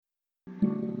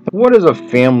What is a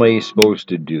family supposed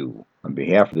to do on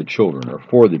behalf of the children, or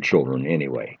for the children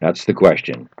anyway? That's the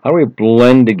question. How do we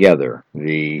blend together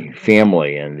the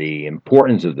family and the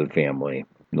importance of the family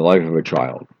in the life of a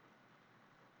child?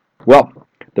 Well,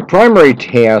 the primary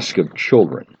task of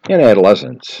children and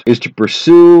adolescents is to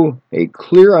pursue a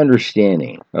clear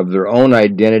understanding of their own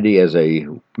identity as a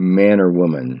man or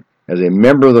woman, as a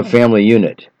member of the family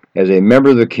unit, as a member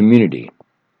of the community,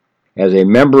 as a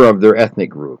member of their ethnic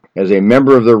group, as a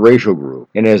member of their racial group,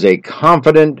 and as a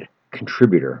confident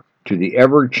contributor to the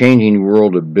ever-changing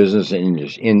world of business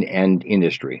and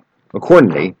industry.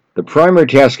 Accordingly, the primary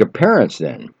task of parents,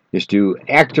 then, is to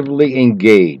actively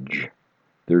engage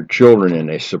their children in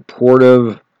a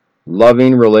supportive,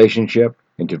 loving relationship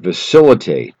and to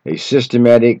facilitate a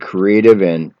systematic, creative,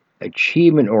 and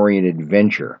achievement-oriented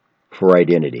venture for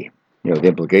identity. The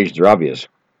implications are obvious.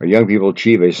 Our young people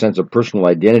achieve a sense of personal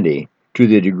identity to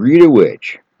the degree to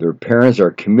which their parents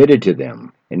are committed to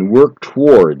them and work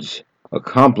towards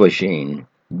accomplishing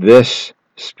this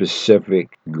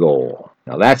specific goal.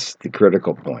 Now that's the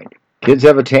critical point. Kids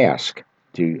have a task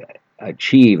to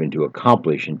achieve and to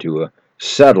accomplish and to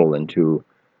settle and to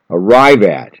arrive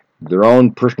at their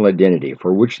own personal identity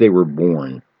for which they were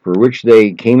born, for which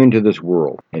they came into this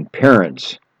world. And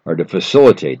parents are to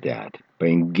facilitate that by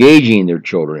engaging their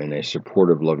children in a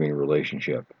supportive, loving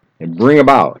relationship and bring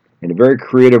about, in a very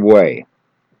creative way,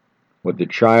 what the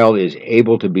child is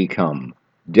able to become,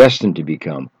 destined to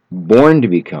become, born to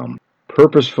become,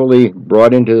 purposefully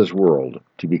brought into this world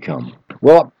to become.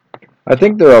 Well, I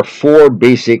think there are four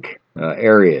basic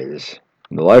areas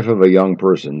in the life of a young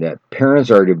person that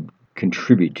parents are to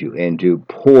contribute to and to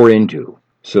pour into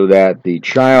so that the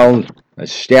child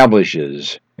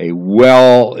establishes a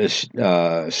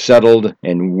well-settled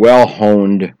and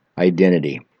well-honed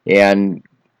identity and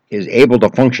is able to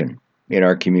function in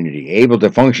our community, able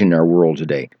to function in our world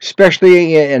today,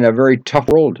 especially in a very tough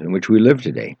world in which we live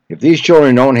today. If these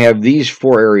children don't have these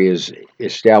four areas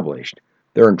established,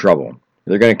 they're in trouble.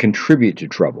 They're going to contribute to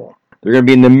trouble. They're going to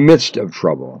be in the midst of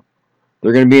trouble.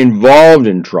 They're going to be involved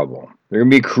in trouble. They're going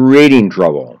to be creating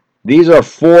trouble. These are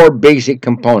four basic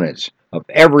components of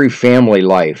every family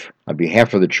life on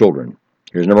behalf of the children.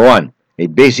 Here's number one, a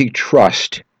basic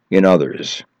trust in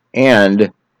others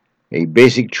and a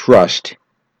basic trust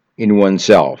in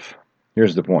oneself.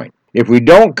 Here's the point. If we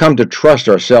don't come to trust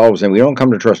ourselves and we don't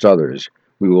come to trust others,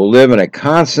 we will live in a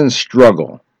constant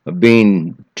struggle of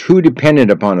being too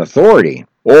dependent upon authority,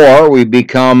 or we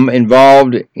become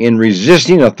involved in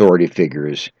resisting authority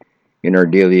figures in our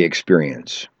daily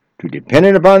experience. Too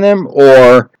dependent upon them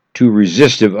or too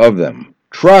resistive of them.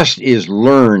 Trust is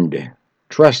learned.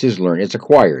 Trust is learned. It's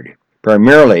acquired,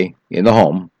 primarily in the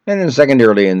home, and then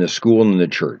secondarily in the school and the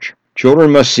church.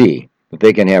 Children must see that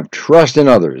they can have trust in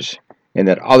others and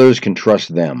that others can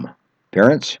trust them.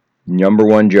 Parents, number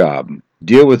one job,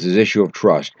 deal with this issue of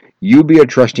trust. You be a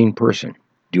trusting person.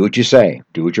 Do what you say.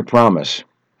 Do what you promise.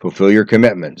 Fulfill your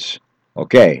commitments.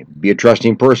 Okay, be a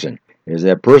trusting person. As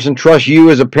that person trusts you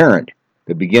as a parent,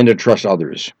 they begin to trust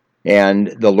others. And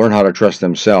they'll learn how to trust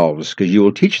themselves because you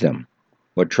will teach them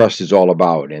what trust is all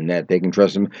about, and that they can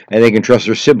trust them, and they can trust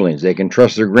their siblings, they can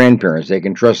trust their grandparents, they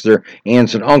can trust their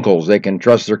aunts and uncles, they can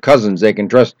trust their cousins, they can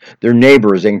trust their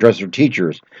neighbors, they can trust their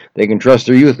teachers, they can trust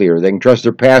their youth leader, they can trust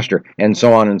their pastor, and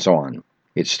so on and so on.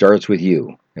 It starts with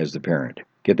you as the parent.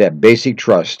 Get that basic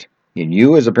trust in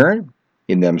you as a parent,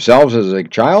 in themselves as a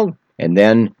child, and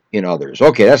then in others.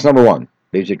 Okay, that's number one,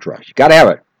 basic trust. You got to have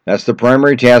it. That's the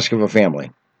primary task of a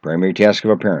family, primary task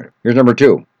of a parent. Here's number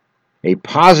two. A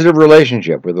positive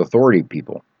relationship with authority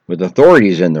people, with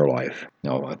authorities in their life.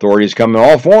 Now, authorities come in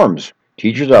all forms.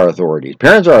 Teachers are authorities.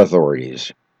 Parents are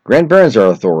authorities. Grandparents are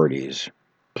authorities.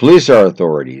 Police are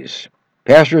authorities.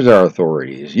 Pastors are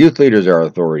authorities. Youth leaders are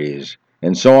authorities.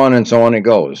 And so on it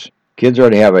goes. Kids are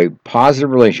to have a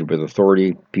positive relationship with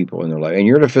authority people in their life. And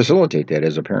you're to facilitate that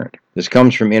as a parent. This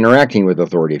comes from interacting with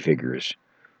authority figures.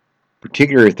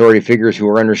 Particular authority figures who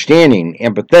are understanding,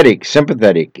 empathetic,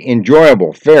 sympathetic,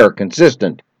 enjoyable, fair,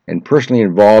 consistent, and personally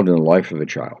involved in the life of a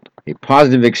child. A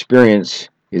positive experience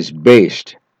is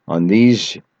based on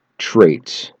these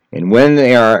traits, and when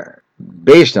they are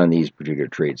based on these particular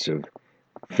traits of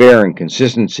fair and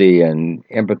consistency and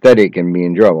empathetic and being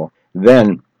enjoyable,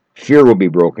 then fear will be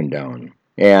broken down,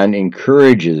 and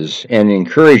encouragement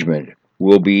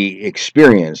will be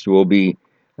experienced, will be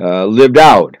lived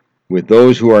out with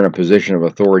those who are in a position of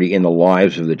authority in the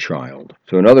lives of the child.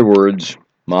 So in other words,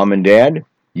 mom and dad,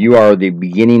 you are the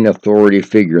beginning authority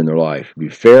figure in their life. Be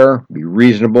fair, be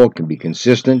reasonable, can be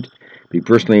consistent, be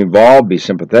personally involved, be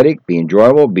sympathetic, be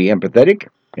enjoyable, be empathetic,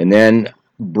 and then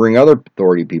bring other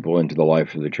authority people into the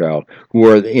life of the child who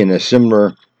are in a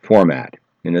similar format,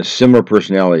 in a similar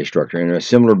personality structure, in a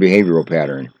similar behavioral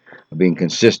pattern of being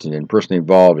consistent and personally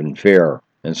involved and fair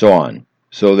and so on,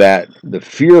 so that the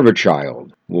fear of a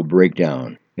child will break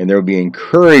down and there will be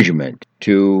encouragement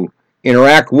to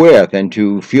interact with and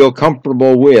to feel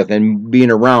comfortable with and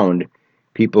being around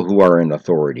people who are in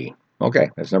authority. Okay,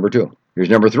 that's number 2. Here's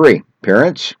number 3.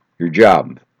 Parents, your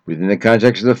job within the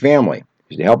context of the family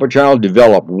is to help a child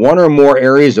develop one or more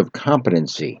areas of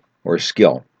competency or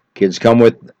skill. Kids come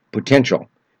with potential.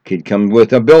 Kids come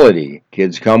with ability.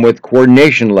 Kids come with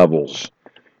coordination levels.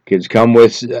 Kids come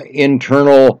with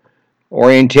internal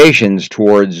orientations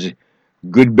towards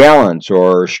good balance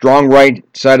or strong right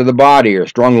side of the body or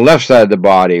strong left side of the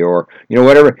body or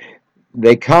whatever.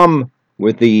 They come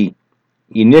with the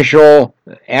initial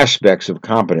aspects of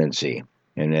competency.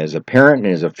 And as a parent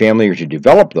and as a family, you're to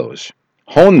develop those,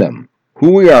 hone them.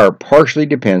 Who we are partially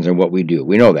depends on what we do.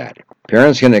 We know that.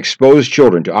 Parents can expose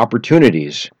children to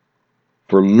opportunities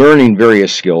for learning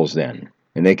various skills then,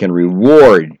 and they can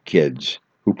reward kids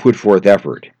who put forth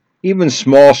effort, even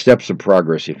small steps of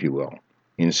progress, if you will.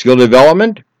 In skill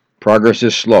development, progress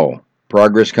is slow.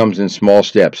 Progress comes in small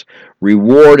steps.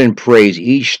 Reward and praise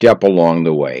each step along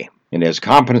the way. And as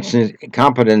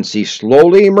competency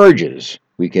slowly emerges,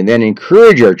 we can then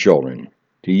encourage our children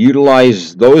to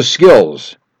utilize those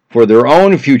skills for their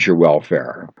own future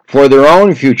welfare, for their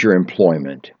own future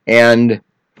employment, and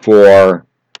for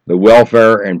the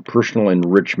welfare and personal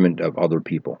enrichment of other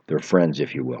people, their friends,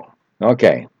 if you will.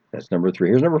 Okay, that's number 3.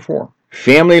 Here's number 4.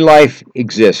 Family life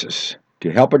exists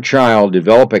to help a child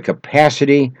develop a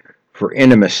capacity for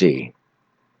intimacy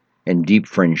and deep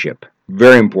friendship.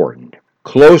 Very important.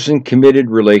 Close and committed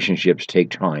relationships take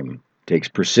time, takes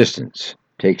persistence,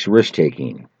 takes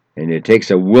risk-taking, and it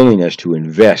takes a willingness to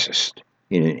invest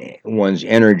in one's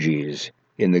energies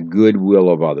in the goodwill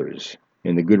of others,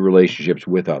 in the good relationships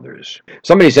with others.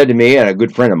 Somebody said to me, and a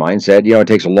good friend of mine said, it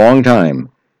takes a long time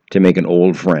to make an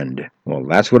old friend. Well,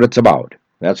 that's what it's about.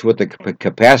 That's what the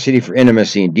capacity for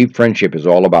intimacy and deep friendship is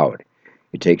all about.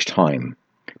 It takes time.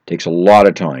 It takes a lot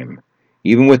of time.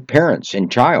 Even with parents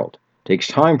and child. It takes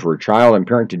time for a child and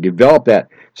parent to develop that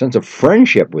sense of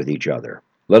friendship with each other,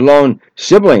 let alone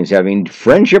siblings having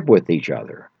friendship with each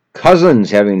other, cousins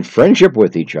having friendship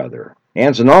with each other,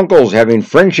 aunts and uncles having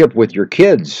friendship with your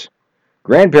kids,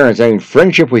 grandparents having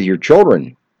friendship with your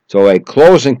children. So a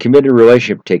close and committed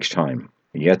relationship takes time,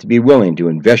 and you have to be willing to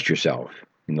invest yourself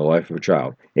in the life of a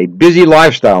child. A busy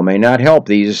lifestyle may not help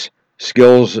these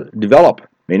skills develop,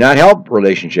 may not help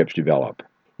relationships develop.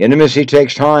 Intimacy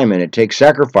takes time and it takes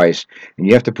sacrifice, and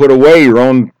you have to put away your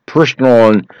own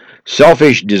personal and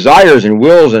selfish desires and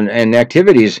wills and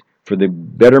activities for the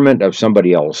betterment of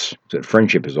somebody else. That's what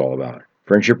friendship is all about.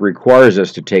 Friendship requires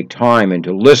us to take time and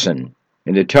to listen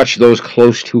and to touch those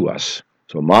close to us.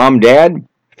 So mom, dad,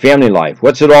 family life,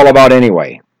 what's it all about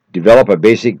anyway? Develop a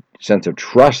basic sense of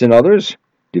trust in others.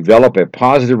 Develop a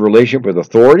positive relationship with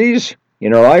authorities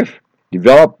in our life.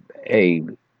 Develop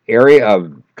an area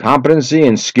of competency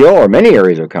and skill, or many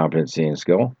areas of competency and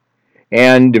skill.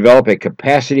 And develop a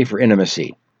capacity for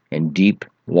intimacy and deep,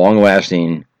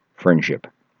 long-lasting friendship.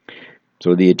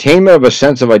 So the attainment of a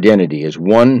sense of identity is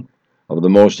one of the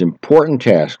most important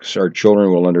tasks our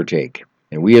children will undertake.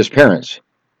 And we as parents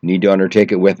need to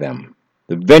undertake it with them.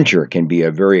 The venture can be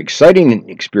a very exciting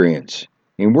experience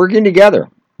in working together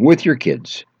with your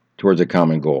kids towards a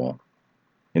common goal.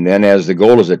 And then as the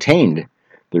goal is attained,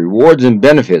 the rewards and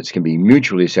benefits can be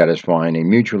mutually satisfying and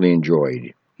mutually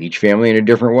enjoyed. Each family in a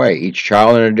different way, each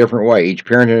child in a different way, each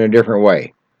parent in a different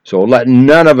way. So let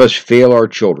none of us fail our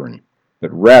children,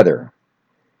 but rather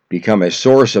become a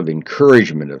source of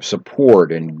encouragement, of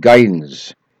support, and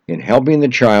guidance in helping the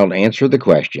child answer the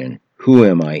question, who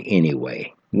am I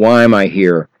anyway? Why am I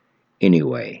here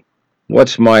anyway?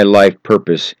 What's my life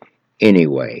purpose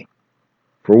anyway?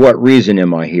 For what reason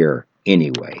am I here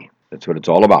anyway? That's what it's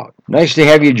all about. Nice to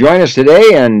have you join us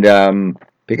today and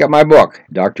pick up my book,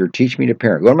 Dr. Teach Me to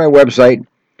Parent. Go to my website,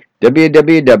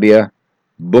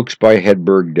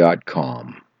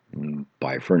 www.booksbyhedberg.com.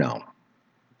 Bye for now.